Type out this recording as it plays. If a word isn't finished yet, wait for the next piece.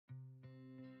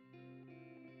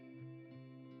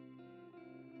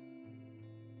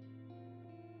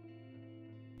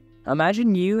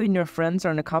Imagine you and your friends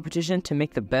are in a competition to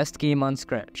make the best game on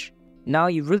Scratch. Now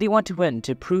you really want to win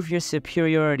to prove your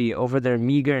superiority over their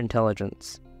meager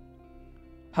intelligence.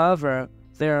 However,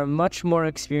 there are much more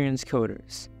experienced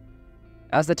coders.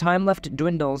 As the time left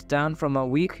dwindles down from a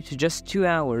week to just 2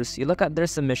 hours, you look at their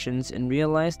submissions and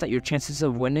realize that your chances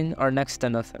of winning are next to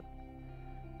nothing.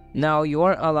 Now, you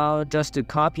aren't allowed just to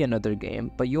copy another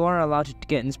game, but you are allowed to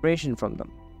get inspiration from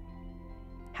them.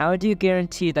 How do you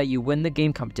guarantee that you win the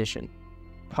game competition?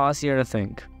 Pause here to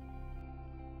think.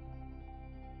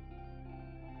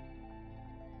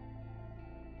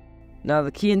 Now,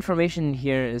 the key information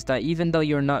here is that even though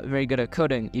you're not very good at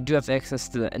coding, you do have access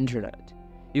to the internet.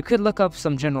 You could look up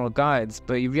some general guides,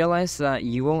 but you realize that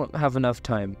you won't have enough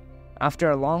time. After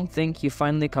a long think, you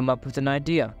finally come up with an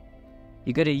idea.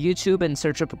 You go to YouTube and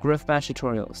search up Griff Bash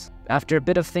tutorials. After a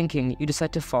bit of thinking, you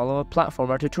decide to follow a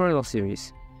platformer tutorial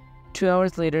series. 2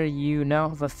 hours later, you now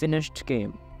have a finished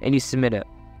game, and you submit it.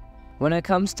 When it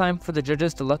comes time for the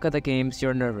judges to look at the games,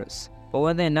 you're nervous. But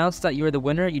when they announce that you are the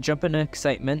winner, you jump into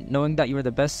excitement, knowing that you are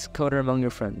the best coder among your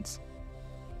friends.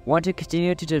 Want to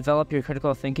continue to develop your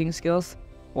critical thinking skills?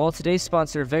 Well, today's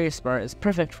sponsor, Very Smart, is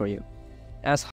perfect for you. As